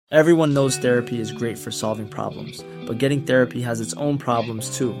Everyone knows therapy is great for solving problems, but getting therapy has its own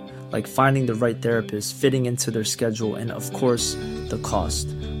problems too, like finding the right therapist, fitting into their schedule, and of course, the cost.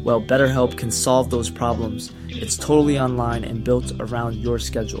 Well, BetterHelp can solve those problems. It's totally online and built around your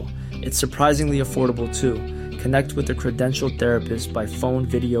schedule. It's surprisingly affordable too. Connect with a credentialed therapist by phone,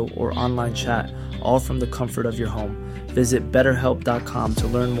 video, or online chat, all from the comfort of your home. Visit BetterHelp.com to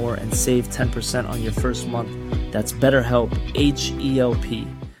learn more and save 10% on your first month. That's BetterHelp, H-E-L-P.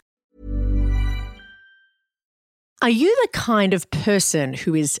 Are you the kind of person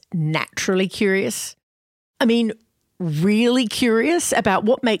who is naturally curious? I mean, really curious about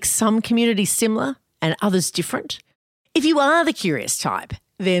what makes some communities similar and others different? If you are the curious type,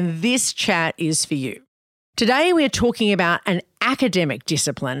 then this chat is for you. Today we are talking about an academic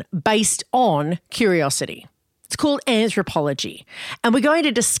discipline based on curiosity. It's called anthropology, and we're going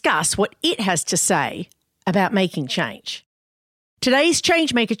to discuss what it has to say about making change. Today's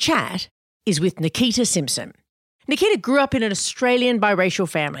ChangeMaker chat is with Nikita Simpson. Nikita grew up in an Australian biracial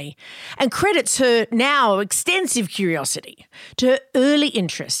family and credits her now extensive curiosity to her early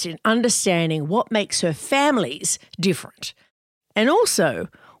interest in understanding what makes her families different and also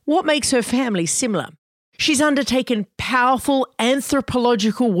what makes her family similar. She's undertaken powerful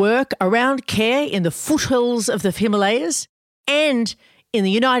anthropological work around care in the foothills of the Himalayas and in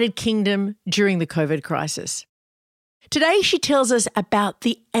the United Kingdom during the COVID crisis. Today, she tells us about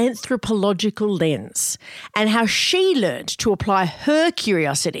the anthropological lens and how she learned to apply her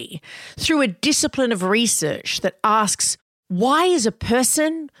curiosity through a discipline of research that asks, why is a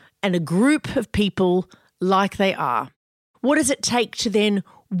person and a group of people like they are? What does it take to then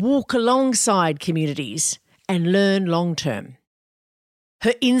walk alongside communities and learn long-term?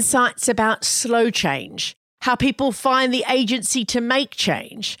 Her insights about slow change, how people find the agency to make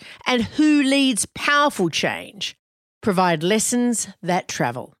change, and who leads powerful change provide lessons that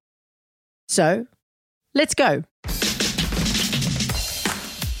travel. So, let's go.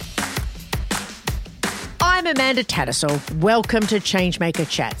 I'm Amanda Tattersall. Welcome to ChangeMaker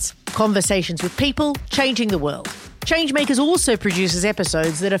Chats, conversations with people changing the world. ChangeMakers also produces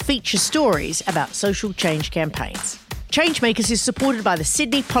episodes that are feature stories about social change campaigns. ChangeMakers is supported by the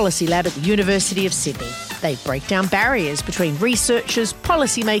Sydney Policy Lab at the University of Sydney. They break down barriers between researchers,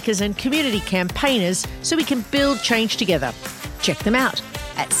 policymakers and community campaigners so we can build change together. Check them out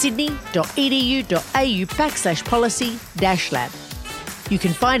at sydney.edu.au/policy-lab. You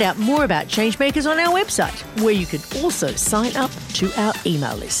can find out more about ChangeMakers on our website, where you can also sign up to our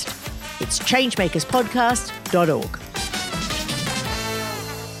email list. It's changemakerspodcast.org.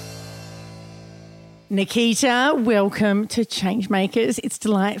 Nikita, welcome to ChangeMakers. It's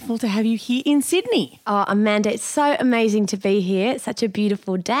delightful to have you here in Sydney. Oh, Amanda, it's so amazing to be here. It's such a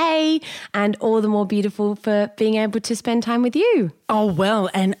beautiful day and all the more beautiful for being able to spend time with you. Oh, well,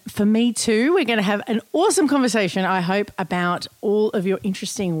 and for me too. We're going to have an awesome conversation, I hope, about all of your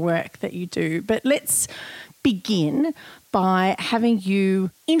interesting work that you do. But let's begin by having you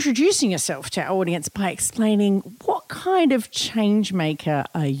introducing yourself to our audience by explaining what kind of change maker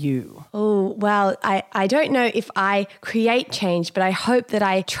are you? Oh, well, I don't know if I create change, but I hope that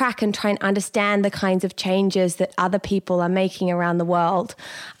I track and try and understand the kinds of changes that other people are making around the world.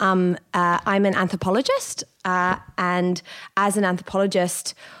 I'm an anthropologist, and as an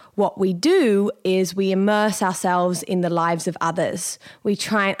anthropologist, what we do is we immerse ourselves in the lives of others. We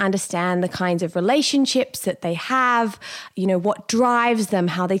try and understand the kinds of relationships that they have, what drives them,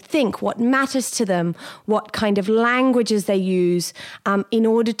 how they think, what matters to them, what kind of languages they use, in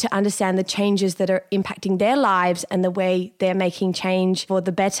order to understand the changes that are impacting their lives and the way they're making change for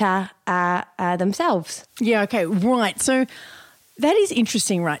the better themselves. Yeah, okay, right. So that is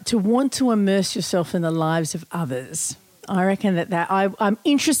interesting, right? To want to immerse yourself in the lives of others. I reckon that I'm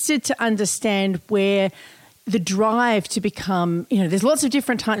interested to understand where the drive to become, there's lots of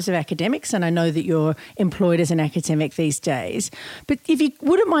different types of academics, and I know that you're employed as an academic these days. But if you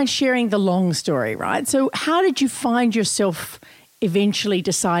wouldn't mind sharing the long story, right? So how did you find yourself eventually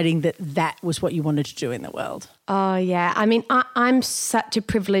deciding that was what you wanted to do in the world? Oh, yeah. I mean, I'm such a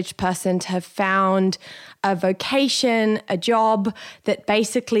privileged person to have found a vocation, a job that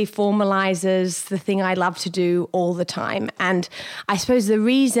basically formalizes the thing I love to do all the time. And I suppose the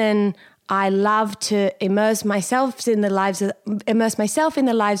reason I love to immerse myself in the lives of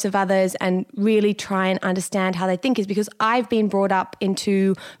others and really try and understand how they think is because I've been brought up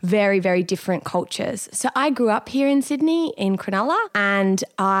into very, very different cultures. So I grew up here in Sydney, in Cronulla, and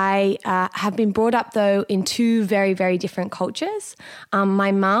I have been brought up, though, in two very, very different cultures.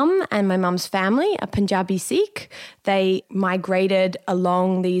 My mum and my mum's family are Punjabi Sikh. They migrated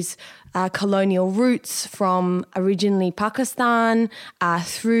along these colonial roots from originally Pakistan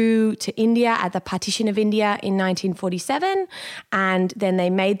through to India at the partition of India in 1947. And then they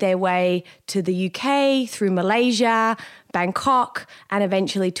made their way to the UK through Malaysia, Bangkok, and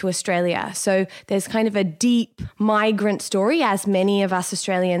eventually to Australia. So there's kind of a deep migrant story, as many of us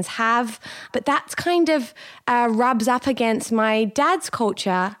Australians have, but that's kind of rubs up against my dad's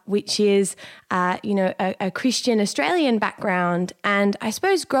culture, which is, a Christian Australian background. And I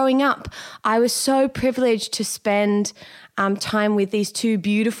suppose growing up, I was so privileged to spend time with these two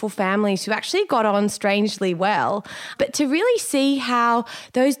beautiful families who actually got on strangely well, but to really see how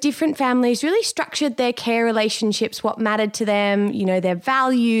those different families really structured their care relationships, what mattered to them, their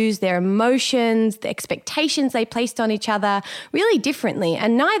values, their emotions, the expectations they placed on each other really differently.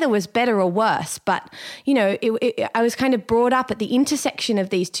 And neither was better or worse, but, I was kind of brought up at the intersection of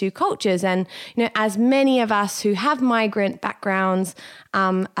these two cultures. And, as many of us who have migrant backgrounds,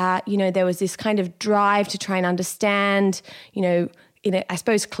 there was this kind of drive to try and understand, in a, I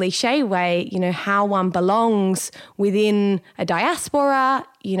suppose, cliche way, how one belongs within a diaspora,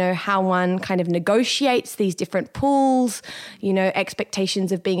 how one kind of negotiates these different pools,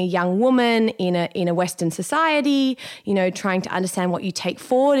 expectations of being a young woman in a Western society, trying to understand what you take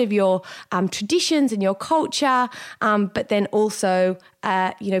forward of your traditions and your culture, but then also,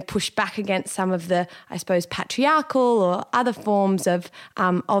 push back against some of the, I suppose, patriarchal or other forms of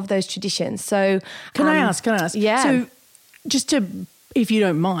those traditions. So Can I ask? Yeah. So just to, if you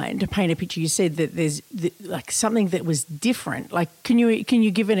don't mind, to paint a picture, you said that there's like something that was different. Like, can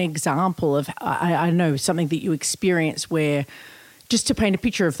you give an example of, I know, something that you experienced where, just to paint a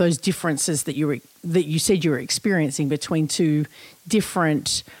picture of those differences that you said you were experiencing between two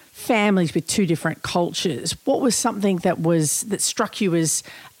different families with two different cultures. What was something that struck you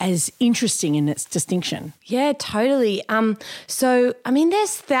as interesting in its distinction? Yeah, totally. So,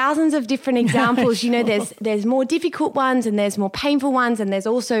 there's thousands of different examples. Sure. There's more difficult ones and there's more painful ones and there's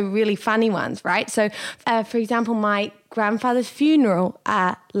also really funny ones, right? So, for example, my grandfather's funeral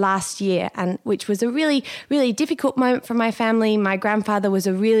last year, and which was a really, really difficult moment for my family. My grandfather was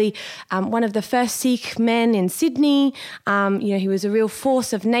a really one of the first Sikh men in Sydney. He was a real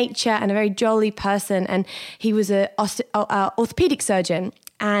force of nature and a very jolly person, and he was a orthopedic surgeon.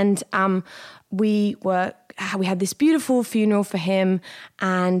 And we had this beautiful funeral for him,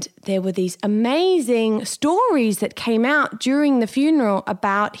 and there were these amazing stories that came out during the funeral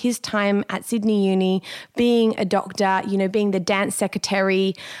about his time at Sydney Uni, being a doctor, being the dance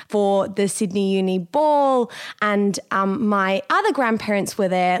secretary for the Sydney Uni ball. And my other grandparents were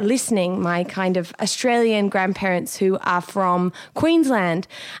there listening, my kind of Australian grandparents who are from Queensland,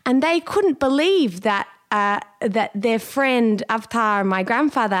 and they couldn't believe that their friend Avtar, my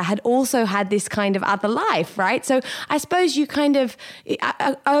grandfather, had also had this kind of other life, right? So I suppose you kind of,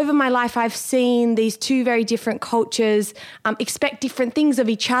 over my life, I've seen these two very different cultures expect different things of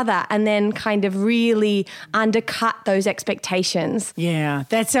each other and then kind of really undercut those expectations. Yeah,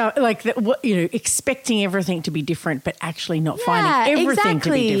 that's expecting everything to be different, but actually not finding everything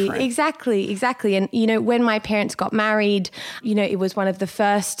to be different. Exactly. And, when my parents got married, it was one of the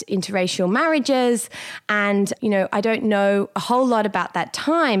first interracial marriages. And, I don't know a whole lot about that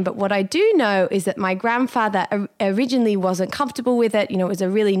time, but what I do know is that my grandfather originally wasn't comfortable with it. It was a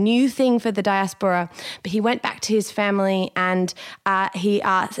really new thing for the diaspora, but he went back to his family and they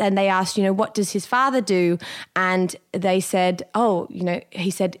asked, what does his father do? And they said,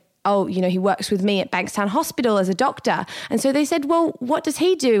 he works with me at Bankstown Hospital as a doctor. And so they said, well, what does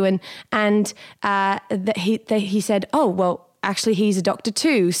he do? And he said, actually, he's a doctor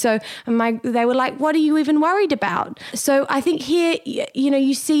too. So they were like, what are you even worried about? So I think here,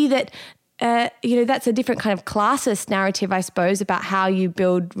 you see that, that's a different kind of classist narrative, I suppose, about how you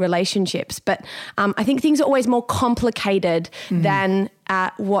build relationships. But I think things are always more complicated than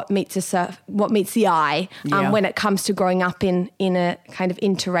what meets the eye when it comes to growing up in a kind of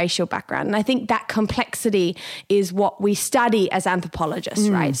interracial background. And I think that complexity is what we study as anthropologists,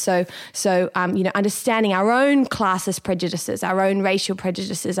 right? So understanding our own classist prejudices, our own racial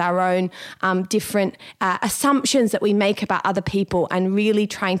prejudices, our own different assumptions that we make about other people, and really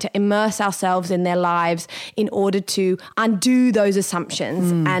trying to immerse ourselves in their lives in order to undo those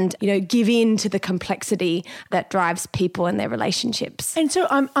assumptions and, give in to the complexity that drives people and their relationships. And so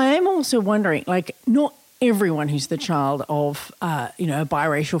I am also wondering, not everyone who's the child of, a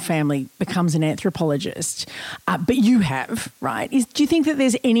biracial family becomes an anthropologist, but you have, right? Do you think that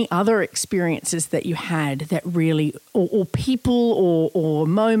there's any other experiences that you had that really, or people or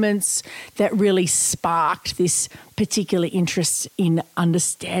moments that really sparked this particular interest in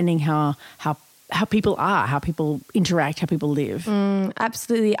understanding how how people are, how people interact, how people live.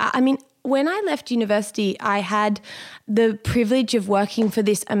 Absolutely. I mean, when I left university, I had the privilege of working for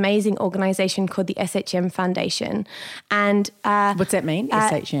this amazing organization called the SHM Foundation. And what's that mean,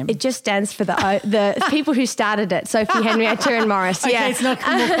 SHM? It just stands for the people who started it, Sophie, Henrietta and Morris. Okay, it's not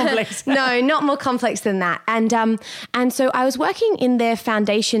more complex. No, not more complex than that. And so I was working in their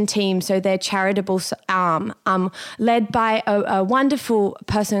foundation team, so their charitable arm, led by a wonderful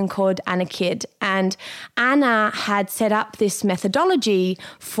person called Anna Kidd. And Anna had set up this methodology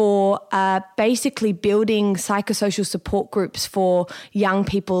for basically building psychosocial support groups for young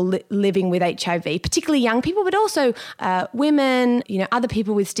people living with HIV, particularly young people, but also women, other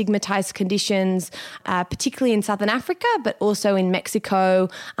people with stigmatized conditions, particularly in Southern Africa, but also in Mexico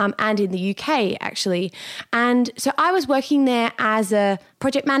and in the UK, actually. And so I was working there as a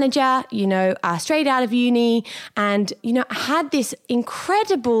project manager, straight out of uni, and, I had this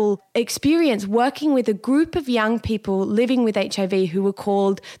incredible experience working with a group of young people living with HIV who were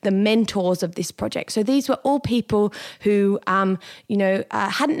called the mentors of this project. So these were all people who,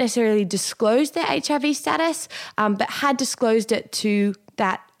 hadn't necessarily disclosed their HIV status, but had disclosed it to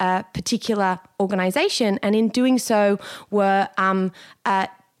that particular organization. And in doing so were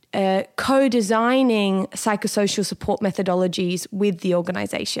co-designing psychosocial support methodologies with the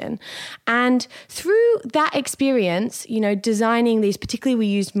organization. And through that experience, designing these, particularly we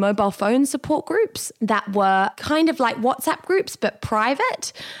used mobile phone support groups that were kind of like WhatsApp groups, but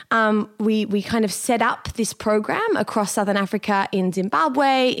private. We kind of set up this program across Southern Africa, in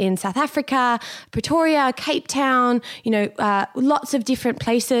Zimbabwe, in South Africa, Pretoria, Cape Town, lots of different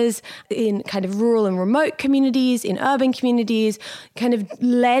places in kind of rural and remote communities, in urban communities, kind of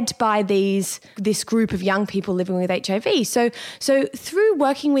led by this group of young people living with HIV. So through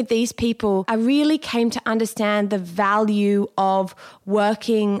working with these people, I really came to understand the value of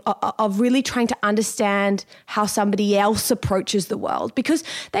working, of really trying to understand how somebody else approaches the world, because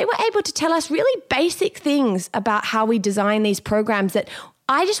they were able to tell us really basic things about how we design these programs that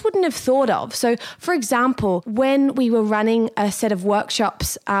I just wouldn't have thought of. So, for example, when we were running a set of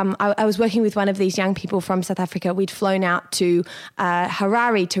workshops, I was working with one of these young people from South Africa. We'd flown out to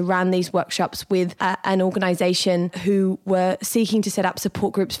Harare to run these workshops with an organization who were seeking to set up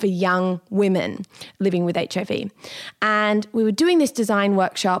support groups for young women living with HIV. And we were doing this design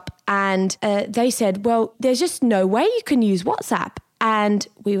workshop, and they said, well, there's just no way you can use WhatsApp. And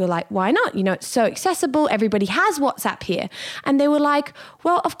we were like, why not? It's so accessible. Everybody has WhatsApp here. And they were like,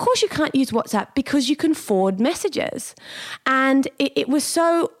 well, of course you can't use WhatsApp because you can forward messages. And it was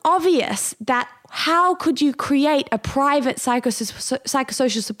so obvious that how could you create a private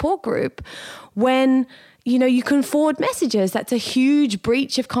psychosocial support group when you can forward messages? That's a huge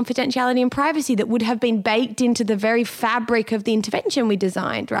breach of confidentiality and privacy that would have been baked into the very fabric of the intervention we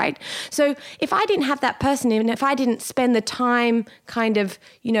designed, right? So if I didn't have that person, and if I didn't spend the time kind of,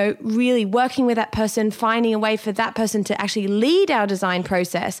 really working with that person, finding a way for that person to actually lead our design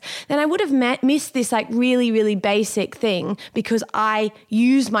process, then I would have missed this like really, really basic thing because I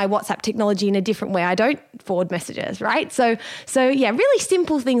use my WhatsApp technology in a different way. I don't forward messages, right? So yeah, really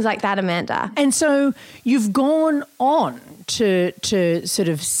simple things like that, Amanda. And so you've gone on to sort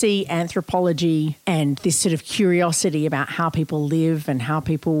of see anthropology and this sort of curiosity about how people live and how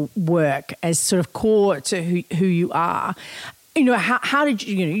people work as sort of core to who you are. How did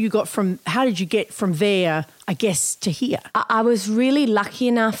how did you get from there, I guess, to here? I was really lucky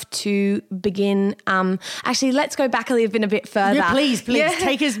enough to begin. Actually, let's go back a bit further. Yeah, please. Yeah.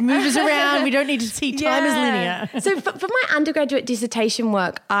 Take us, move us around. We don't need to see time as linear. So for my undergraduate dissertation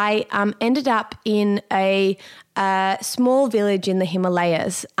work, I ended up in a small village in the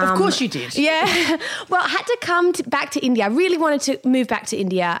Himalayas. Of course you did. Yeah. Well, I had to come back to India. I really wanted to move back to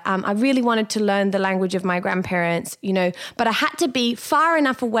India. I really wanted to learn the language of my grandparents, but I had to be far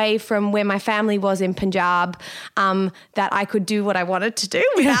enough away from where my family was in Punjab that I could do what I wanted to do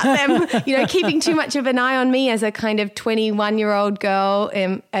without them, keeping too much of an eye on me as a kind of 21-year-old girl,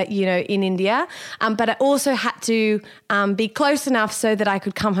 in India. But I also had to be close enough so that I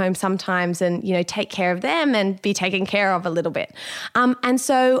could come home sometimes and, take care of them and be taken care of a little bit. And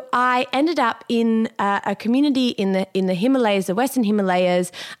so I ended up in a community in the Himalayas, the Western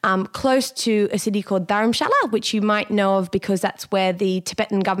Himalayas, close to a city called Dharamshala, which you might know of because that's where the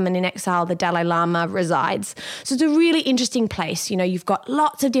Tibetan government in exile, the Dalai Lama, resides. So it's a really interesting place. You've got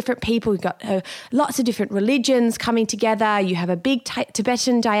lots of different people, you've got lots of different religions coming together. You have a big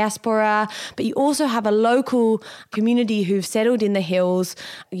Tibetan diaspora, but you also have a local community who've settled in the hills,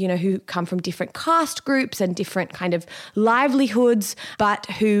 who come from different caste groups and different kind of livelihoods, but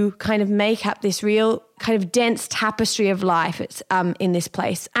who kind of make up this real kind of dense tapestry of life in this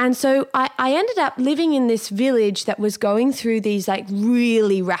place. And so I ended up living in this village that was going through these like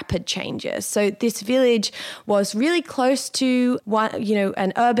really rapid changes. So this village was really close to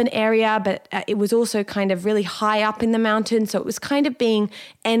an urban area, but it was also kind of really high up in the mountains. So it was kind of being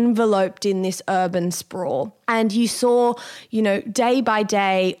enveloped in this urban sprawl. And you saw, day by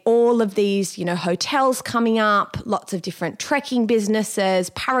day, all of these, hotels coming up, lots of different trekking businesses,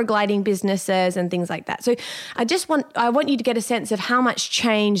 paragliding businesses, and things like that. So I want you to get a sense of how much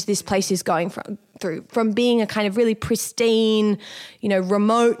change this place is going through, from being a kind of really pristine,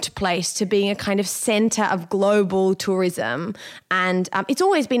 remote place to being a kind of center of global tourism. And it's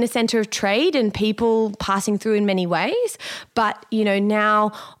always been a center of trade and people passing through in many ways. But,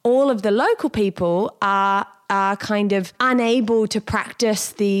 now all of the local people are kind of unable to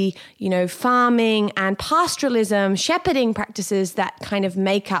practice the, farming and pastoralism, shepherding practices that kind of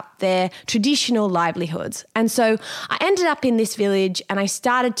make up their traditional livelihoods. And so I ended up in this village and I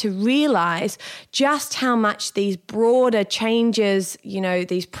started to realize just how much these broader changes,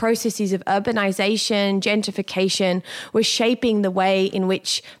 these processes of urbanization, gentrification, were shaping the way in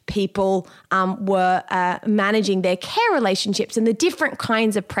which people were managing their care relationships and the different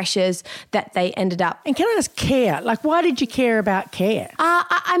kinds of pressures that they ended up. And can I ask, care? Like, why did you care about care?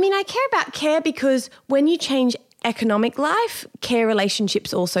 I care about care because when you change economic life, care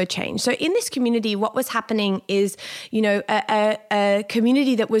relationships also change. So in this community, what was happening is, a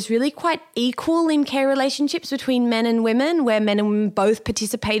community that was really quite equal in care relationships between men and women, where men and women both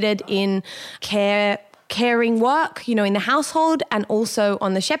participated in caring work, in the household and also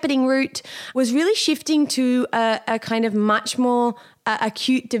on the shepherding route, was really shifting to a kind of much more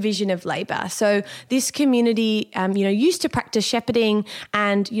acute division of labor. So this community, used to practice shepherding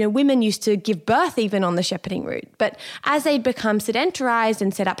and, women used to give birth even on the shepherding route. But as they'd become sedentarized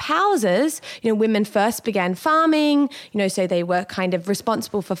and set up houses, women first began farming, so they were kind of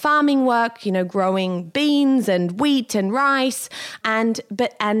responsible for farming work, growing beans and wheat and rice. And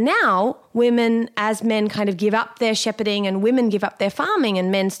now women, as men kind of give up their shepherding and women give up their farming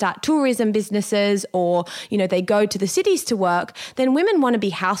and men start tourism businesses or, they go to the cities to work, then women want to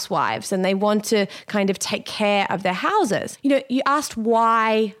be housewives and they want to kind of take care of their houses. You asked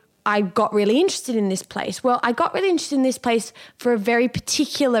why I got really interested in this place. Well, I got really interested in this place for a very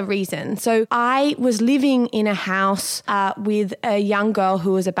particular reason. So I was living in a house with a young girl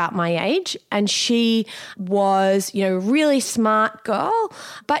who was about my age, and she was, a really smart girl,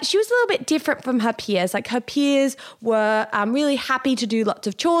 but she was a little bit different from her peers. Like her peers were really happy to do lots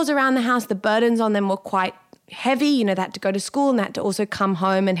of chores around the house. The burdens on them were quite heavy, they had to go to school and they had to also come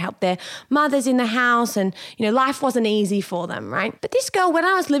home and help their mothers in the house, and life wasn't easy for them, right? But this girl, when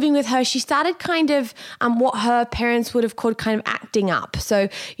I was living with her, she started kind of what her parents would have called kind of acting up. So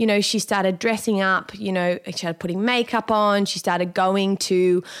she started dressing up, she started putting makeup on, she started going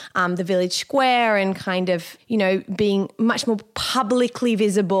to the village square and kind of being much more publicly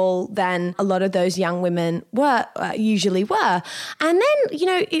visible than a lot of those young women usually were. And then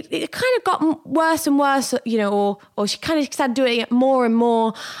it kind of got worse and worse, or she kind of started doing it more and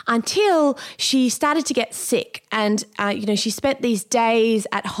more until she started to get sick. And, she spent these days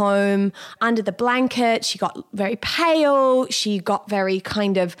at home under the blanket. She got very pale. She got very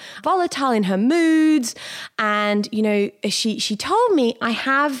kind of volatile in her moods. And, she told me, I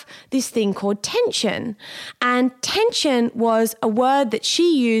have this thing called tension. And tension was a word that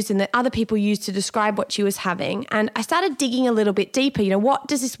she used and that other people used to describe what she was having. And I started digging a little bit deeper, what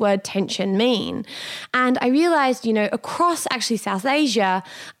does this word tension mean? And I realized, across actually South Asia,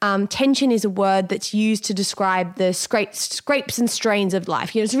 tension is a word that's used to describe the scrapes and strains of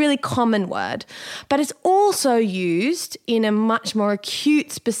life. It's a really common word, but it's also used in a much more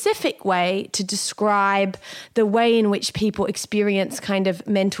acute, specific way to describe the way in which people experience kind of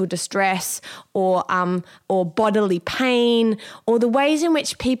mental distress or bodily pain, or the ways in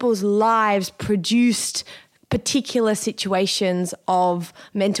which people's lives produced particular situations of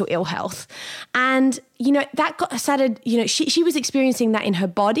mental ill health. And that started, she was experiencing that in her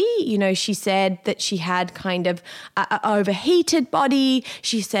body. She said that she had kind of an overheated body.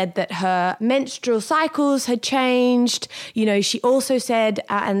 She said that her menstrual cycles had changed. She also said,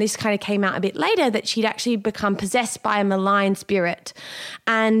 and this kind of came out a bit later, that she'd actually become possessed by a malign spirit.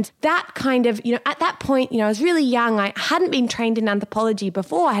 And that kind of, at that point, I was really young. I hadn't been trained in anthropology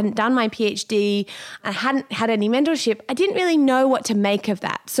before. I hadn't done my PhD. I hadn't had any mentorship, I didn't really know what to make of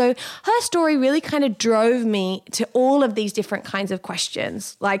that. So her story really kind of drove me to all of these different kinds of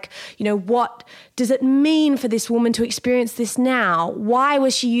questions. Like, what does it mean for this woman to experience this now? Why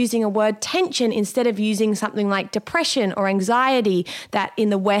was she using a word tension instead of using something like depression or anxiety that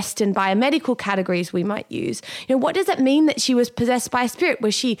in the West and biomedical categories we might use? What does it mean that she was possessed by a spirit?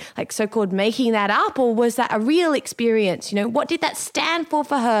 Was she like so-called making that up, or was that a real experience? What did that stand for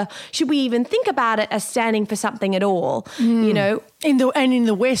her? Should we even think about it as standing for something at all? In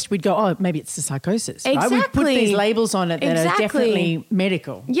the West, we'd go, oh, maybe it's the psychosis. Exactly. Right? We'd put these labels on it that are definitely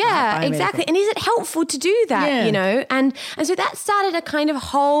medical. Yeah, right? exactly. And is it helpful to do that? Yeah. And so that started a kind of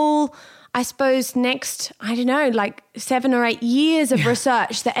whole, I suppose, next, 7 or 8 years of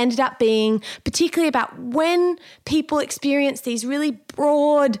research that ended up being particularly about when people experience these really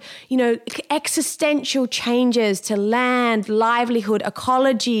broad, existential changes to land, livelihood,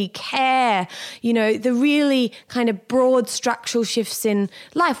 ecology, care, the really kind of broad structural shifts in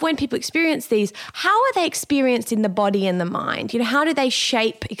life. When people experience these, how are they experienced in the body and the mind? How do they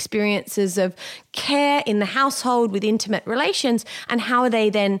shape experiences of care in the household with intimate relations, and how are they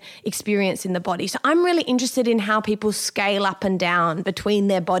then experienced in the body? So I'm really interested in how people scale up and down between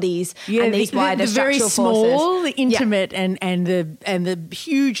their bodies and these wider structural forces. The very small, the intimate, and the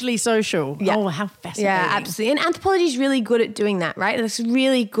hugely social. Yeah. Oh, how fascinating. Yeah, absolutely. And anthropology is really good at doing that, right? It's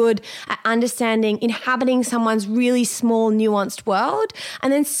really good at understanding, inhabiting someone's really small, nuanced world,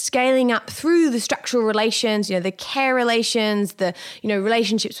 and then scaling up through the structural relations, the care relations, the,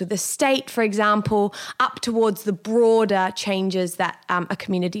 relationships with the state, for example, up towards the broader changes that a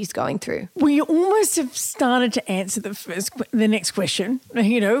community is going through. Well, you almost have started to answer the next question.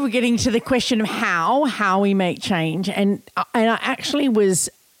 We're getting to the question of how we make change. And I actually was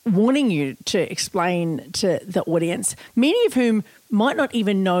wanting you to explain to the audience, many of whom might not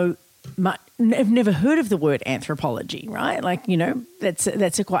even know have never heard of the word anthropology, right? Like, it's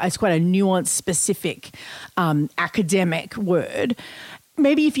quite a nuanced, specific academic word.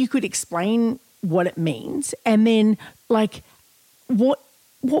 Maybe if you could explain what it means, and then what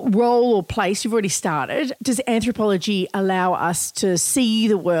role or place, you've already started, does anthropology allow us to see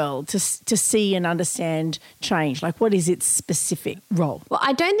the world, to see and understand change? Like, what is its specific role? Well,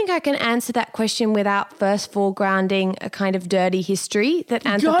 I don't think I can answer that question without first foregrounding a kind of dirty history that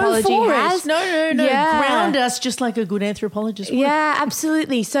anthropology has. No. Yeah. Ground us just like a good anthropologist would. Yeah,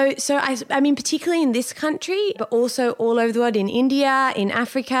 absolutely. So I mean, particularly in this country, but also all over the world, in India, in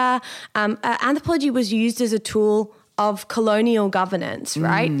Africa, anthropology was used as a tool of colonial governance,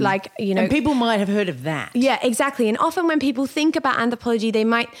 right? And people might have heard of that. Yeah, exactly. And often when people think about anthropology, they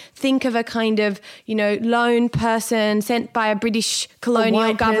might think of a kind of, lone person sent by a British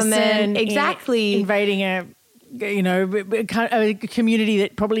colonial government. Exactly. Invading a community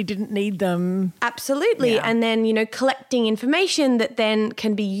that probably didn't need them. Absolutely. Yeah. And then, collecting information that then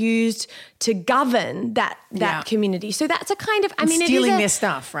can be used to govern that community. So that's a kind of, stealing their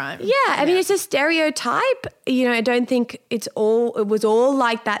stuff, right? Yeah. I mean, it's a stereotype. I don't think it was all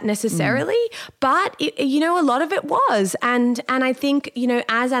like that necessarily, but a lot of it was. And I think,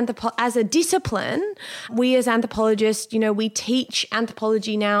 as a discipline, we as anthropologists, we teach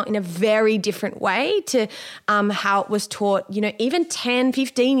anthropology now in a very different way to how it was taught, even 10,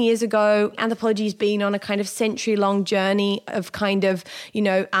 15 years ago. Anthropology has been on a kind of century-long journey of kind of,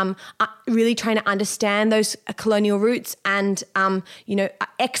 really trying to understand those colonial roots and,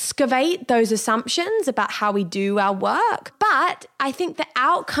 excavate those assumptions about how we do our work. But I think the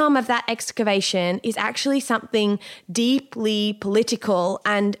outcome of that excavation is actually something deeply political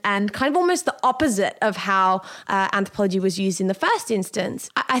and kind of almost the opposite of how anthropology was used in the first instance.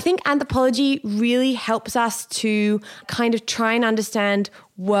 I think anthropology really helps us to kind of try and understand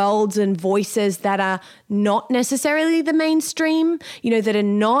worlds and voices that are not necessarily the mainstream, that are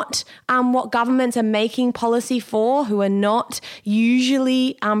not what governments are making policy for, who are not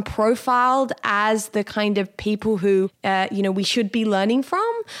usually profiled as the kind of people who, we should be learning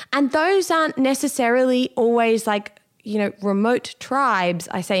from. And those aren't necessarily always remote tribes,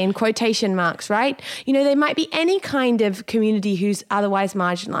 I say in quotation marks, right? They might be any kind of community who's otherwise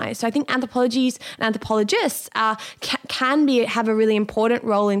marginalized. So I think anthropologists can have a really important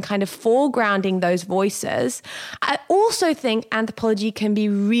role in kind of foregrounding those voices. I also think anthropology can be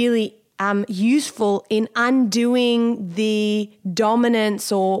really useful in undoing the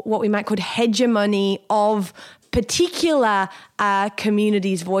dominance or what we might call hegemony of particular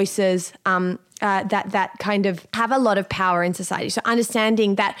communities' voices that kind of have a lot of power in society. So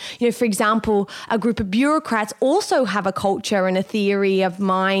understanding that, for example, a group of bureaucrats also have a culture and a theory of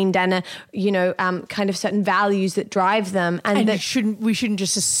mind and a, kind of certain values that drive them. And that we shouldn't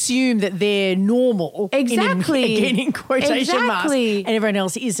just assume that they're normal. Exactly. Again, in quotation marks. Exactly. And everyone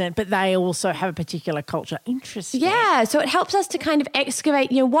else isn't, but they also have a particular culture. Interesting. Yeah. So it helps us to kind of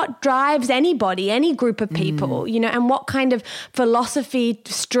excavate, what drives anybody, any group of people, and what kind of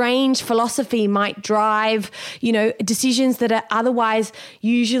strange philosophy might drive, decisions that are otherwise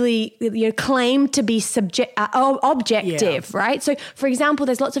usually, claimed to be objective, right? So, for example,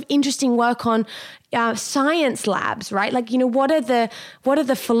 there's lots of interesting work on science labs, right? Like, what are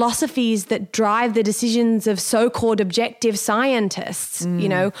the philosophies that drive the decisions of so-called objective scientists?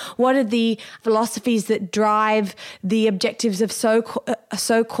 What are the philosophies that drive the objectives of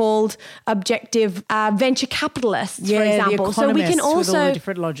so-called objective venture capitalists, for example? So we can also with all the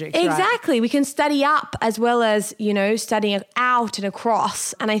different logics, exactly. Right? We can study up as well as studying out and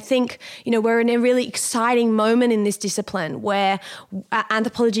across. And I think we're in a really exciting moment in this discipline where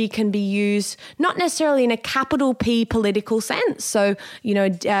anthropology can be used not necessarily in a capital P political sense, so,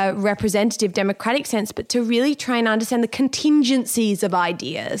 representative democratic sense, but to really try and understand the contingencies of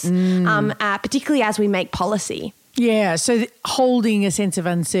ideas, particularly as we make policy. Yeah, so holding a sense of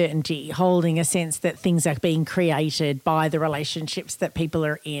uncertainty, holding a sense that things are being created by the relationships that people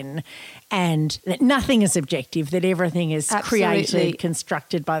are in, and that nothing is objective, that everything is created,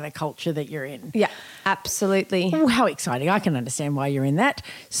 constructed by the culture that you're in. Yeah, absolutely. Oh, how exciting. I can understand why you're in that.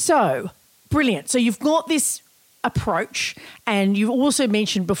 So, brilliant. So you've got this approach, and you've also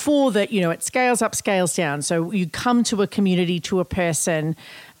mentioned before that, it scales up, scales down. So you come to a community, to a person,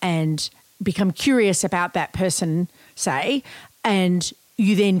 and become curious about that person, say, and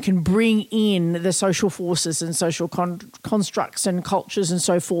you then can bring in the social forces and social constructs and cultures and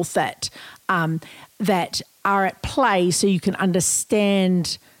so forth that are at play, so you can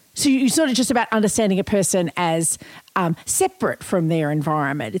understand. So it's not just about understanding a person as separate from their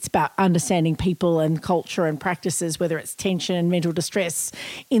environment. It's about understanding people and culture and practices, whether it's tension and mental distress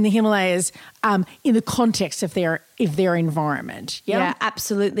in the Himalayas, in the context of their environment. Yeah,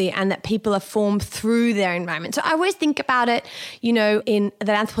 absolutely. And that people are formed through their environment. So I always think about it, in that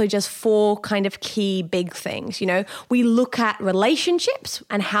anthropology does four kind of key big things. We look at relationships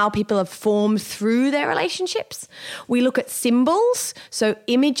and how people have formed through their relationships. We look at symbols, so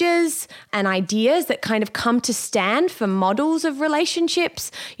images and ideas that kind of come to stand for models of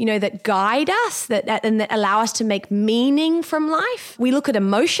relationships, that guide us, and that allow us to make meaning from life. We look at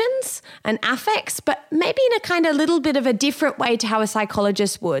emotions and affects, but maybe in a kind of little bit of a different way to how a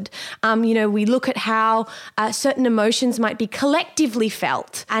psychologist would. We look at how certain emotions might be collectively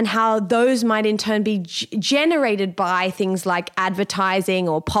felt and how those might in turn be generated by things like advertising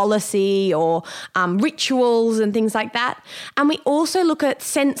or policy or rituals and things like that. And we also look at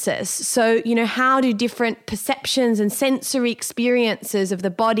senses. So, how do different perceptions and sensory experiences of the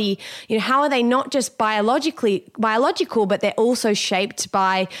body, how are they not just biological, but they're also shaped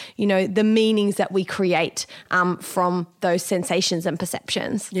by, the meanings that we create from those sensations and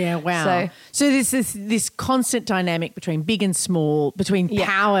perceptions. Yeah, wow. So there's this constant dynamic between big and small, between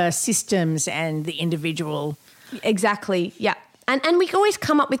power systems and the individual. Exactly, yeah. And we always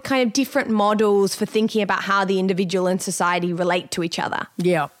come up with kind of different models for thinking about how the individual and society relate to each other.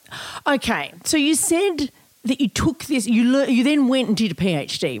 Yeah. Okay, so you said that you took this, you then went and did a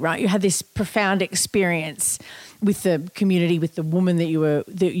PhD, right? You had this profound experience with the community, with the woman that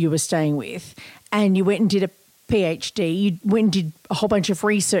you were staying with, and you went and did a PhD. You went and did a whole bunch of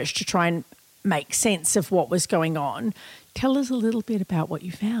research to try and make sense of what was going on. Tell us a little bit about what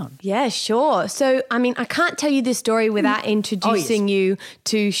you found. Yeah, sure. So, I can't tell you this story without introducing you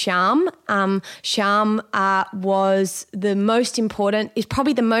to Sham. Sham is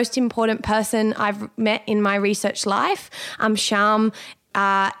probably the most important person I've met in my research life. Sham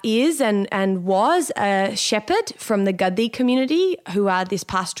is and was a shepherd from the Gadi community, who are this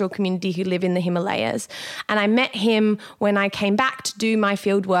pastoral community who live in the Himalayas. And I met him when I came back to do my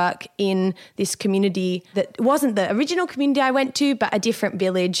field work in this community that wasn't the original community I went to, but a different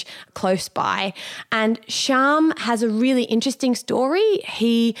village close by. And Sham has a really interesting story.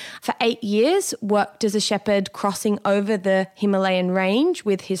 He, for 8 years, worked as a shepherd crossing over the Himalayan range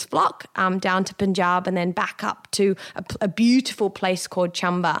with his flock down to Punjab and then back up to a beautiful place called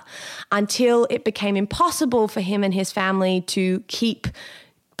Chamba, until it became impossible for him and his family to keep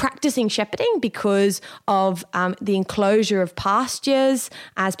practicing shepherding because of the enclosure of pastures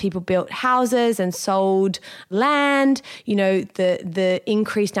as people built houses and sold land, the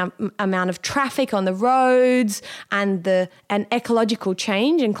increased amount of traffic on the roads and an ecological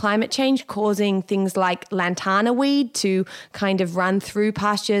change and climate change causing things like lantana weed to kind of run through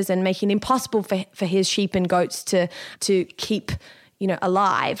pastures and making it impossible for his sheep and goats to keep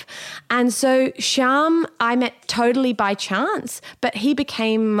alive. And so Sham, I met totally by chance, but he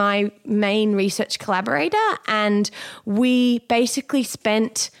became my main research collaborator. And we basically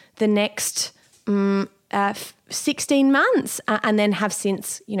spent the next 16 months and then have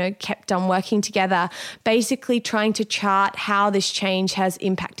since, kept on working together, basically trying to chart how this change has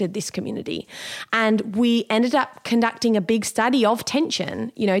impacted this community. And we ended up conducting a big study of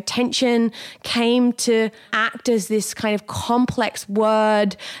tension. Tension came to act as this kind of complex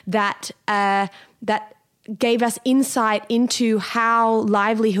word that gave us insight into how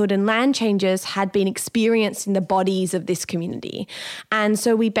livelihood and land changes had been experienced in the bodies of this community. And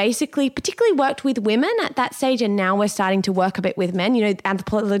so we basically particularly worked with women at that stage, and now we're starting to work a bit with men.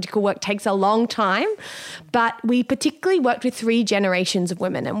 Anthropological work takes a long time, but we particularly worked with 3 generations of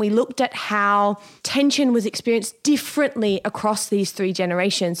women, and we looked at how tension was experienced differently across these 3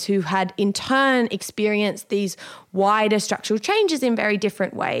 generations who had in turn experienced these wider structural changes in very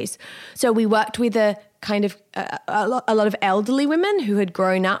different ways. So we worked with a lot of elderly women who had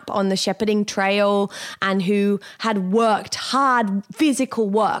grown up on the shepherding trail and who had worked hard physical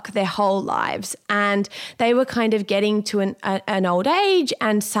work their whole lives, and they were kind of getting to an old age,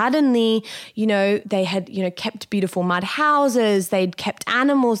 and suddenly they had kept beautiful mud houses, they'd kept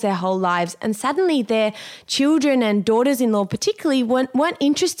animals their whole lives, and suddenly their children and daughters-in-law particularly weren't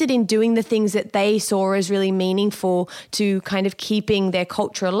interested in doing the things that they saw as really meaningful to kind of keeping their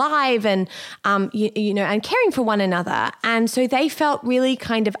culture alive and and caring for one another. And so they felt really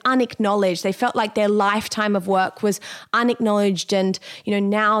kind of unacknowledged. They felt like their lifetime of work was unacknowledged. And,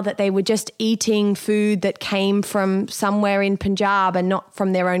 now that they were just eating food that came from somewhere in Punjab and not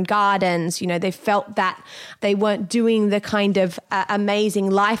from their own gardens, they felt that they weren't doing the kind of amazing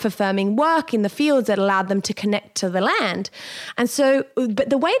life-affirming work in the fields that allowed them to connect to the land. And so, but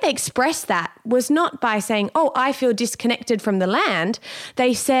the way they expressed that was not by saying, oh, I feel disconnected from the land.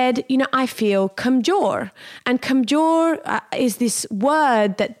 They said, I feel kamjor. And kamjor is this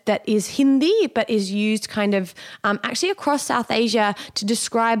word that is Hindi, but is used kind of actually across South Asia to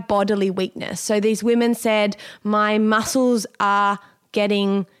describe bodily weakness. So these women said, my muscles are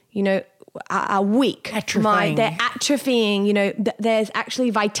getting, are weak. Atrophying. They're atrophying, there's actually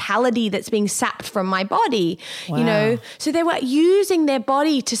vitality that's being sapped from my body, Wow. So they were using their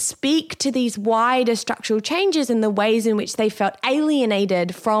body to speak to these wider structural changes and the ways in which they felt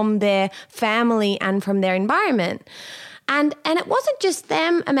alienated from their family and from their environment. And it wasn't just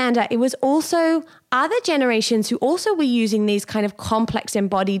them, Amanda, it was also other generations who also were using these kind of complex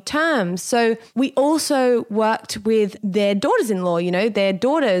embodied terms. So we also worked with their daughters-in-law, their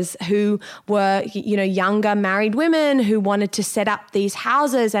daughters who were, younger married women who wanted to set up these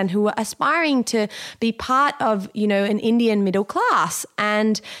houses and who were aspiring to be part of, an Indian middle class.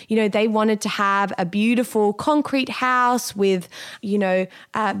 And, they wanted to have a beautiful concrete house with,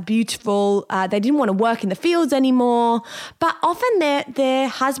 beautiful, they didn't want to work in the fields anymore. But often their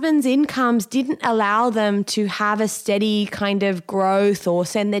husbands' incomes didn't allow them to have a steady kind of growth or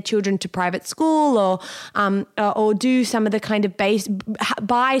send their children to private school or do some of the kind of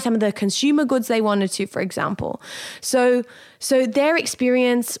buy some of the consumer goods they wanted to, for example. So their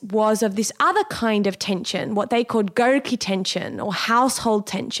experience was of this other kind of tension, what they called Gorki tension or household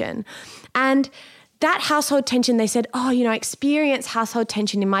tension. And that household tension, they said, I experience household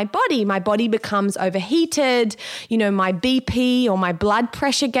tension in my body. My body becomes overheated, my BP or my blood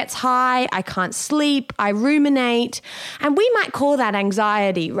pressure gets high. I can't sleep. I ruminate. And we might call that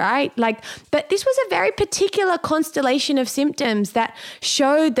anxiety, right? But this was a very particular constellation of symptoms that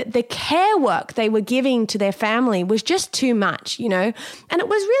showed that the care work they were giving to their family was just too much, And it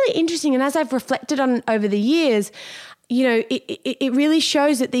was really interesting. And as I've reflected on over the years, it really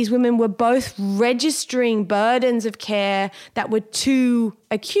shows that these women were both registering burdens of care that were too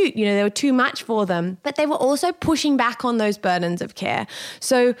acute, they were too much for them, but they were also pushing back on those burdens of care.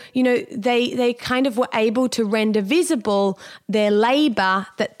 So, they kind of were able to render visible their labor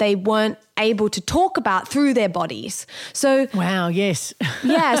that they weren't able to talk about through their bodies. So wow, yes.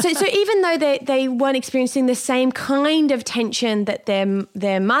 yeah. So even though they weren't experiencing the same kind of tension that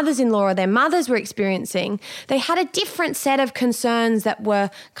their mothers-in-law or their mothers were experiencing, they had a different set of concerns that were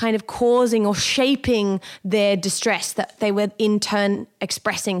kind of causing or shaping their distress that they were in turn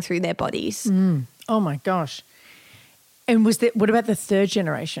expressing through their bodies. Oh my gosh. And what about the third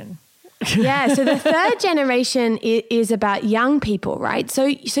generation? Yeah, so the third generation is about young people, right? So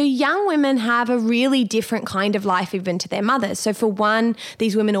young women have a really different kind of life even to their mothers. So for one,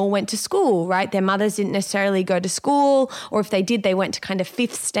 these women all went to school, right? Their mothers didn't necessarily go to school, or if they did, they went to kind of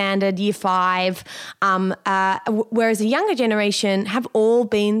 5th standard, year 5. Whereas the younger generation have all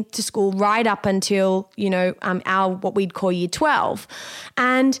been to school right up until, our what we'd call year 12.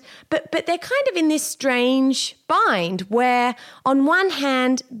 But they're kind of in this strange bind where on one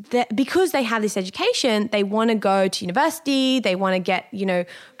hand, because they have this education, they want to go to university, they want to get,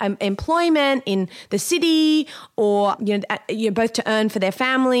 employment in the city, or, both to earn for their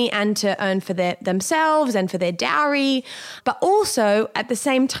family and to earn for themselves and for their dowry. But also at the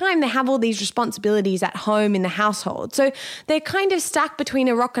same time, they have all these responsibilities at home in the household. So they're kind of stuck between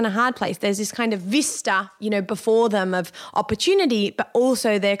a rock and a hard place. There's this kind of vista, before them of opportunity, but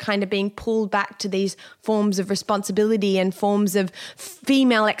also they're kind of being pulled back to these forms of responsibility and forms of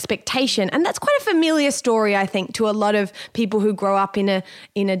female expectation. And that's quite a familiar story, I think, to a lot of people who grow up in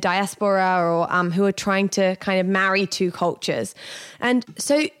a diaspora or who are trying to kind of marry two cultures. And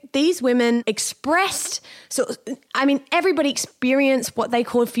so these women everybody experienced what they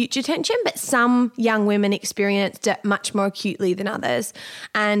called future tension, but some young women experienced it much more acutely than others.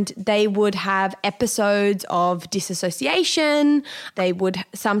 And they would have episodes of disassociation. They would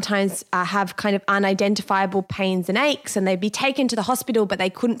sometimes have kind of unidentifiable pains and aches, and they'd be taken to the hospital, but they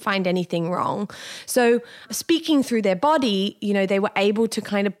couldn't find anything wrong. So speaking through their body, they were able to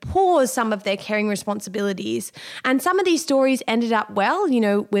kind of pause some of their caring responsibilities. And some of these stories ended up well.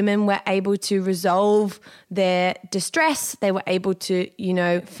 Women were able to resolve their distress. They were able to,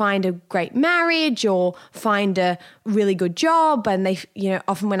 find a great marriage or find a really good job. And they,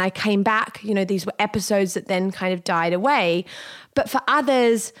 often when I came back, these were episodes that then kind of died away. But for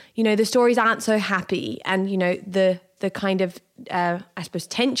others, the stories aren't so happy. And, the kind of,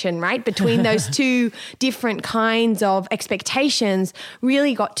 tension, right, between those two different kinds of expectations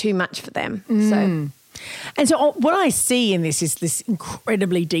really got too much for them. And so what I see in this is this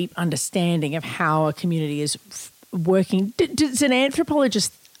incredibly deep understanding of how a community is working. Does an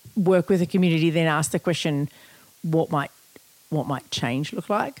anthropologist work with a community, then ask the question, what might change look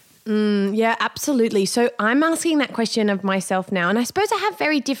like? Yeah, absolutely. So I'm asking that question of myself now. And I suppose I have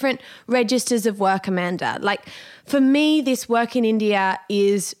very different registers of work, Amanda. Like for me, this work in India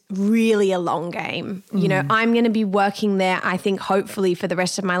is really a long game. I'm going to be working there, I think, hopefully for the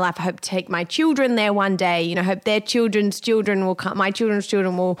rest of my life. I hope to take my children there one day. I hope their children's children will come. My children's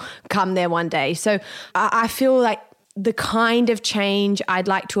children will come there one day. So I feel like the kind of change I'd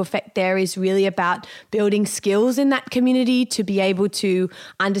like to affect there is really about building skills in that community to be able to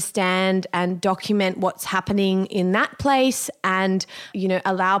understand and document what's happening in that place and,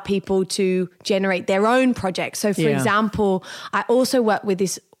 allow people to generate their own projects. So for example, I also work with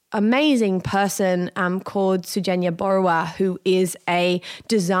this amazing person called Sujanya Borua, who is a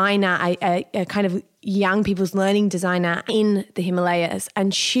designer, a kind of young people's learning designer in the Himalayas.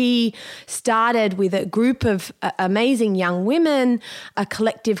 And she started with a group of amazing young women, a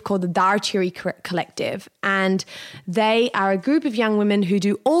collective called the Dharchiri Collective. And they are a group of young women who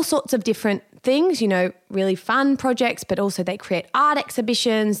do all sorts of different things, really fun projects, but also they create art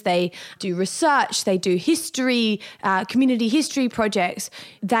exhibitions, they do research, they do history, community history projects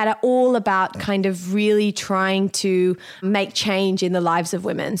that are all about kind of really trying to make change in the lives of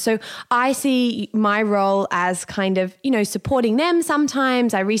women. So I see my role as kind of, supporting them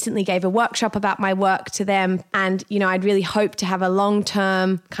sometimes. I recently gave a workshop about my work to them and, I'd really hope to have a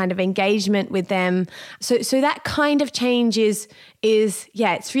long-term kind of engagement with them. So that kind of change is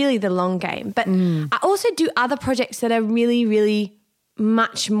it's really the long game. But I also do other projects that are really, really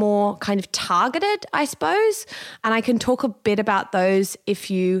much more kind of targeted, I suppose. And I can talk a bit about those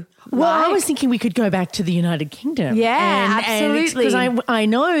if you like. I was thinking we could go back to the United Kingdom. Yeah, absolutely. Because I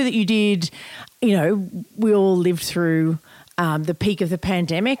know that you did, we all lived through the peak of the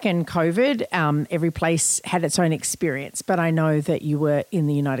pandemic and COVID. Every place had its own experience, but I know that you were in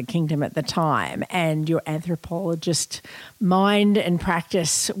the United Kingdom at the time and your anthropologist mind and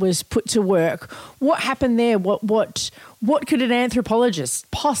practice was put to work. What happened there? What could an anthropologist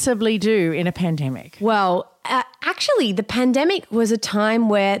possibly do in a pandemic? Well, actually, the pandemic was a time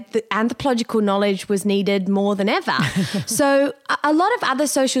where the anthropological knowledge was needed more than ever. So a lot of other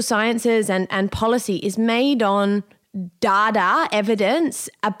social sciences and policy is made on data, evidence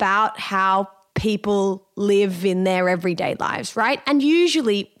about how people live in their everyday lives, right? And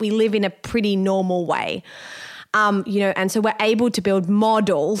usually we live in a pretty normal way. And so we're able to build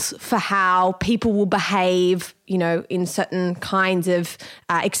models for how people will behave, in certain kinds of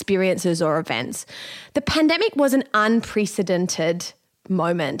experiences or events. The pandemic was an unprecedented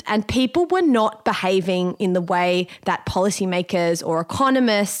moment, and people were not behaving in the way that policymakers or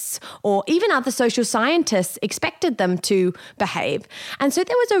economists or even other social scientists expected them to behave. And so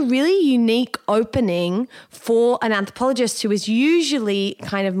there was a really unique opening for an anthropologist who is usually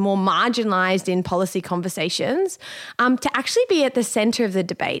kind of more marginalized in policy conversations to actually be at the center of the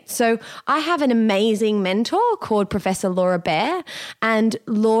debate. So I have an amazing mentor called Professor Laura Baer, and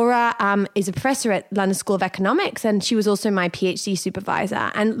Laura is a professor at London School of Economics, and she was also my PhD supervisor.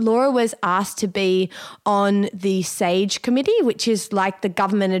 And Laura was asked to be on the SAGE committee, which is like the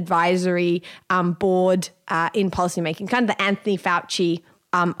government advisory board in policymaking, kind of the Anthony Fauci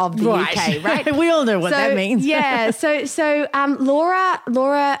of the UK, right? We all know what that means. Yeah. So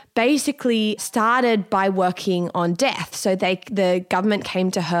Laura basically started by working on death. So the government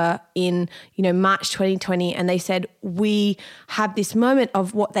came to her in March 2020, and they said, we have this moment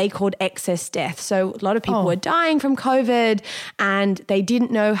of what they called excess death. So a lot of people were dying from COVID, and they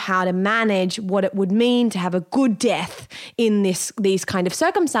didn't know how to manage what it would mean to have a good death in these kind of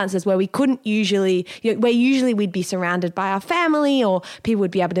circumstances where we couldn't usually, where usually we'd be surrounded by our family, or people would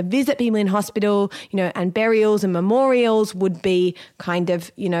be able to visit people in hospital, and burials and memorials would be kind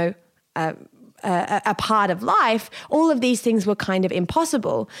of, a part of life. All of these things were kind of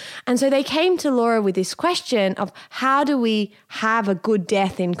impossible. And so they came to Laura with this question of, how do we have a good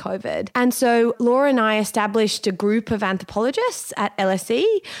death in COVID? And so Laura and I established a group of anthropologists at LSE.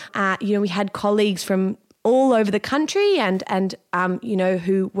 We had colleagues from all over the country and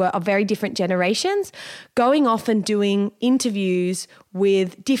who were of very different generations, going off and doing interviews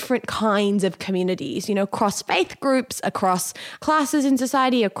with different kinds of communities, across faith groups, across classes in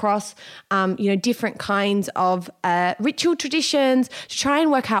society, across, different kinds of ritual traditions, to try and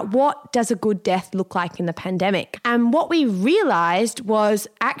work out what does a good death look like in the pandemic. And what we realized was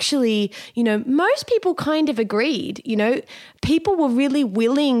actually, most people kind of agreed, people were really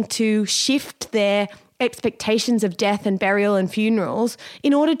willing to shift their expectations of death and burial and funerals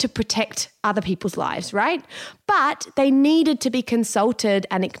in order to protect other people's lives, right? But they needed to be consulted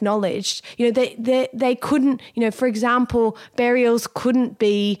and acknowledged. They couldn't, for example, burials couldn't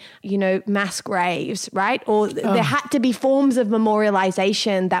be, mass graves, right? Or there had to be forms of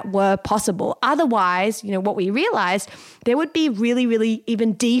memorialization that were possible. Otherwise, what we realized, there would be really, really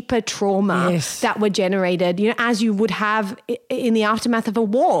even deeper trauma that were generated, as you would have in the aftermath of a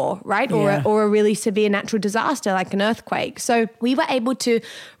war, right? Or a really severe natural disaster like an earthquake. So we were able to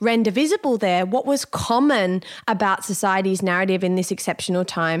render visible there what was common about society's narrative in this exceptional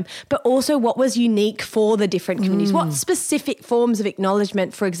time, but also what was unique for the different communities. What specific forms of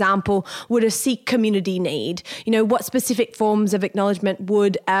acknowledgement, for example, would a Sikh community need? What specific forms of acknowledgement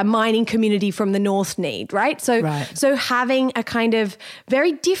would a mining community from the north need, right? So having a kind of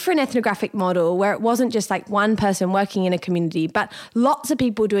very different ethnographic model where it wasn't just like one person working in a community, but lots of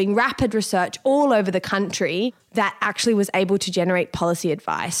people doing rapid research all over the country that actually was able to generate policy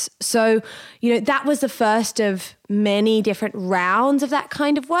advice. So, that was the first of many different rounds of that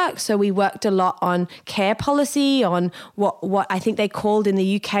kind of work. So we worked a lot on care policy, on what I think they called in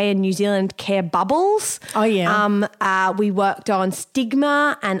the UK and New Zealand care bubbles. Oh, yeah. We worked on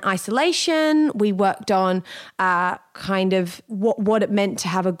stigma and isolation. We worked on kind of what it meant to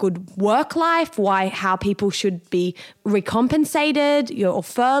have a good work life, how people should be recompensated or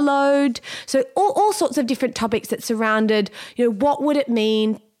furloughed. So all sorts of different topics that surrounded, what would it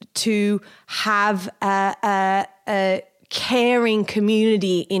mean to have a caring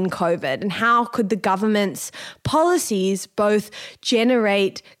community in COVID, and how could the government's policies both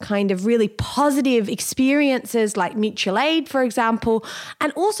generate kind of really positive experiences like mutual aid, for example,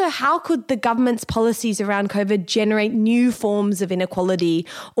 and also how could the government's policies around COVID generate new forms of inequality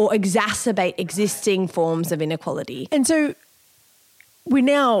or exacerbate existing forms of inequality. And so we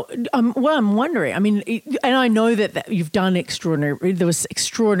now, I'm wondering, and I know that you've done there was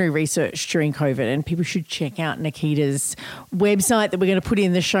extraordinary research during COVID, and people should check out Nikita's website that we're going to put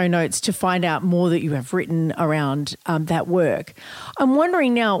in the show notes to find out more that you have written around that work. I'm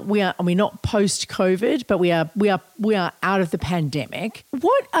wondering now, we're not post-COVID, but we are out of the pandemic.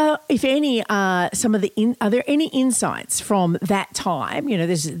 What, if any, are there any insights from that time,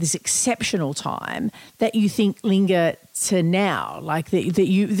 there's this exceptional time that you think linger to now, like the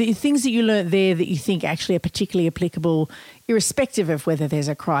things that you learned there that you think actually are particularly applicable, irrespective of whether there's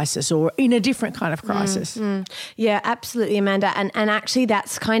a crisis or in a different kind of crisis? Yeah, absolutely, Amanda. And actually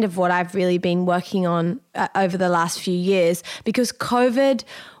that's kind of what I've really been working on over the last few years, because COVID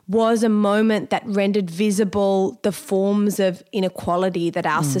was a moment that rendered visible the forms of inequality that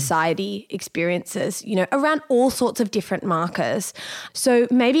our society experiences, around all sorts of different markers. So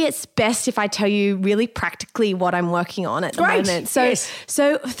maybe it's best if I tell you really practically what I'm working on at the moment.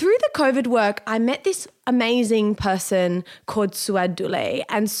 So through the COVID work, I met this amazing person called Suad Dule.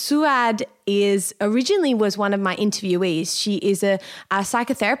 And Suad originally was one of my interviewees. She is a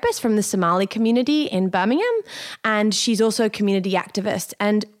psychotherapist from the Somali community in Birmingham, and she's also a community activist.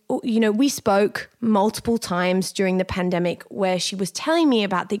 And we spoke multiple times during the pandemic where she was telling me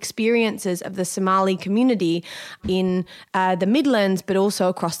about the experiences of the Somali community in the Midlands, but also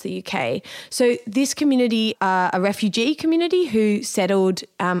across the UK. So this community, a refugee community who settled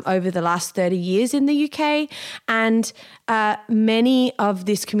over the last 30 years in the UK, and many of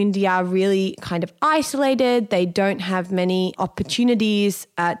this community are really kind of isolated. They don't have many opportunities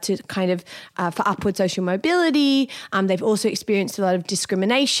to kind of for upward social mobility. They've also experienced a lot of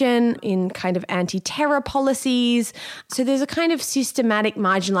discrimination in kind of anti-terror policies. So there's a kind of systematic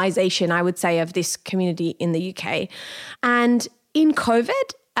marginalization, I would say, of this community in the UK. And in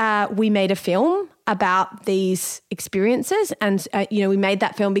COVID, we made a film about these experiences. And, we made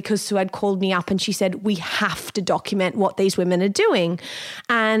that film because Suad called me up and she said, we have to document what these women are doing.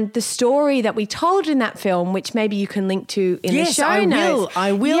 And the story that we told in that film, which maybe you can link to in the show notes.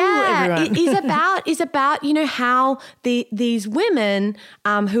 I will, everyone. is about, how these women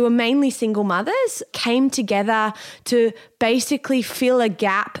who are mainly single mothers came together to basically fill a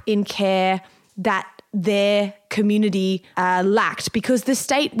gap in care that their community lacked, because the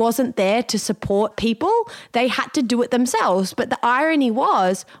state wasn't there to support people. They had to do it themselves. But the irony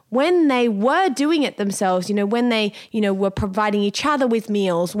was, when they were doing it themselves, when they, were providing each other with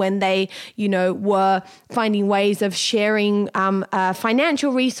meals, when they, were finding ways of sharing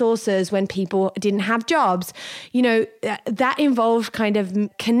financial resources when people didn't have jobs, that involved kind of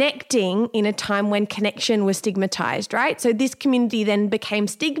connecting in a time when connection was stigmatized, right? So this community then became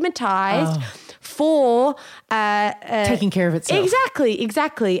stigmatized for taking care of itself.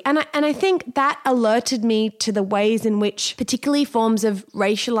 Exactly. And I think that alerted me to the ways in which particularly forms of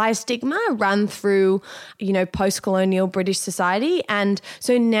racialized stigma run through, post-colonial British society. And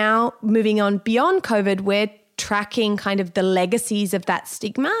so now moving on beyond COVID, we're tracking kind of the legacies of that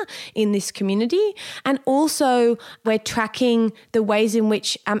stigma in this community. And also we're tracking the ways in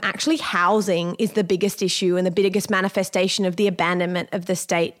which actually housing is the biggest issue and the biggest manifestation of the abandonment of the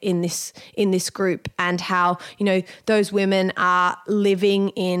state in this group, and how, those women are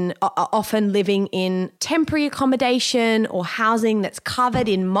often living in temporary accommodation or housing that's covered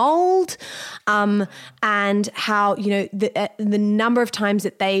in mold, and how, the number of times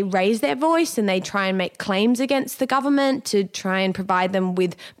that they raise their voice and they try and make claims against the government to try and provide them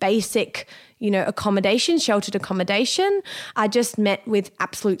with basic, accommodation, sheltered accommodation, are just met with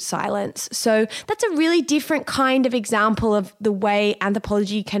absolute silence. So that's a really different kind of example of the way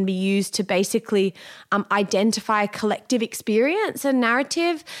anthropology can be used to basically identify collective experience and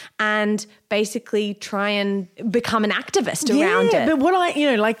narrative, and basically try and become an activist around it. But what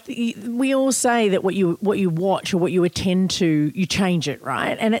we all say that what you watch or what you attend to, you change it,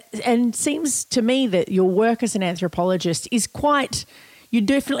 right? And it seems to me that your work as an anthropologist is quite... You're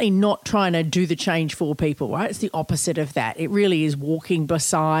definitely not trying to do the change for people, right? It's the opposite of that. It really is walking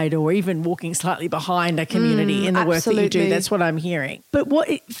beside or even walking slightly behind a community in the work that you do. That's what I'm hearing. But what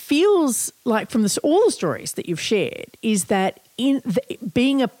it feels like from all the stories that you've shared is that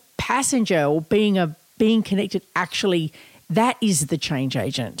being a passenger or being connected, actually, that is the change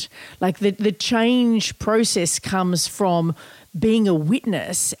agent. Like the change process comes from being a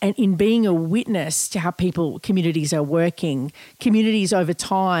witness, and in being a witness to how communities are working, communities over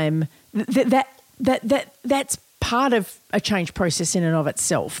time, that's part of a change process in and of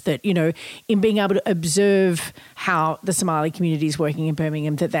itself, that, in being able to observe how the Somali community is working in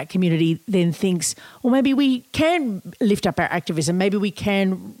Birmingham, that community then thinks, well, maybe we can lift up our activism, maybe we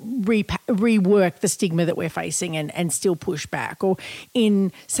can rework the stigma that we're facing and still push back. Or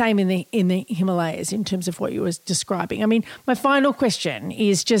same in the Himalayas in terms of what you were describing. I mean, my final question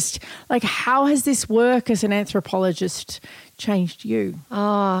is just like, how has this work as an anthropologist changed you?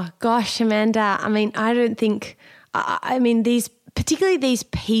 Oh, gosh, Amanda. I mean, I don't think... particularly these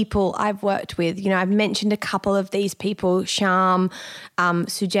people I've worked with, I've mentioned a couple of these people, Sham,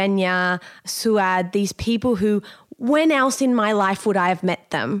 Sujanya, Suad, these people who, when else in my life would I have met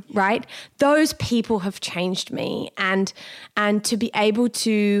them, right? Those people have changed me. And to be able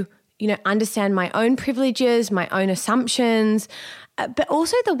to, understand my own privileges, my own assumptions, but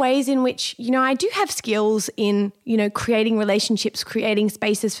also the ways in which, I do have skills in, creating relationships, creating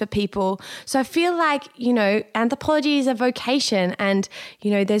spaces for people. So I feel like, anthropology is a vocation, and,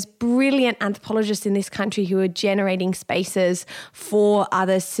 there's brilliant anthropologists in this country who are generating spaces for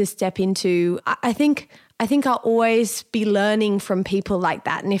others to step into. I think I'll always be learning from people like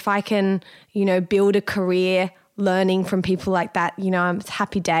that. And if I can, build a career learning from people like that, it's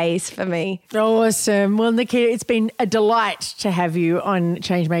happy days for me. Awesome. Well, Nikita, it's been a delight to have you on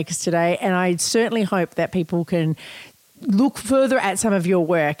ChangeMakers today. And I certainly hope that people can look further at some of your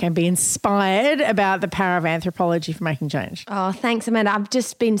work and be inspired about the power of anthropology for making change. Oh, thanks, Amanda. I've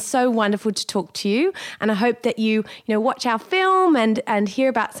just been so wonderful to talk to you. And I hope that you watch our film and hear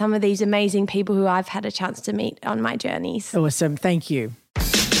about some of these amazing people who I've had a chance to meet on my journeys. Awesome. Thank you.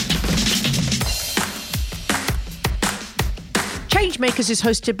 ChangeMakers is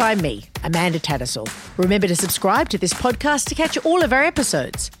hosted by me, Amanda Tattersall. Remember to subscribe to this podcast to catch all of our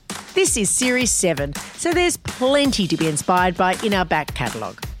episodes. This is Series 7, so there's plenty to be inspired by in our back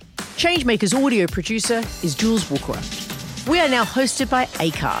catalogue. ChangeMakers' audio producer is Jules Wookera. We are now hosted by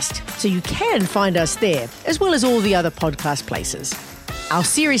Acast, so you can find us there, as well as all the other podcast places. Our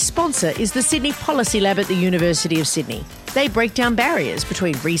series sponsor is the Sydney Policy Lab at the University of Sydney. They break down barriers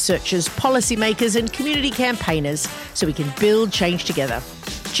between researchers, policymakers and community campaigners so we can build change together.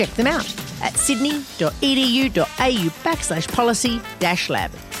 Check them out at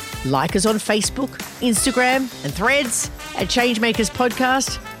sydney.edu.au/policy-lab. Like us on Facebook, Instagram and Threads at ChangeMakers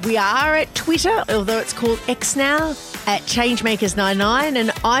Podcast. We are at Twitter, although it's called X now, at ChangeMakers99,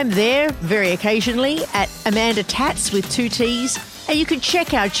 and I'm there very occasionally at Amanda Tats with 2 T's. And you can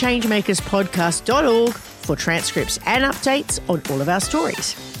check out changemakerspodcast.org for transcripts and updates on all of our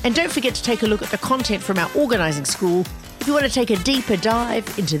stories. And don't forget to take a look at the content from our organising school if you want to take a deeper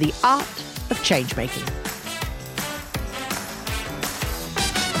dive into the art of changemaking.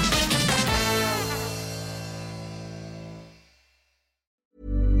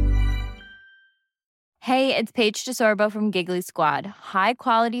 Hey, it's Paige DeSorbo from Giggly Squad. High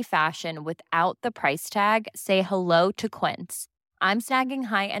quality fashion without the price tag. Say hello to Quince. I'm snagging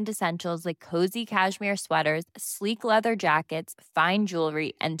high-end essentials like cozy cashmere sweaters, sleek leather jackets, fine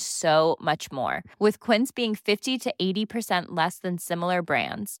jewelry, and so much more. With Quince being 50 to 80% less than similar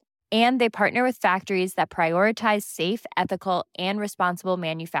brands. And they partner with factories that prioritize safe, ethical, and responsible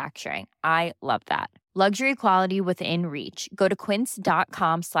manufacturing. I love that. Luxury quality within reach. Go to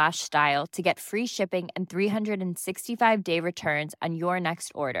quince.com/style to get free shipping and 365-day returns on your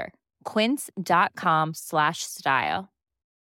next order. Quince.com/style.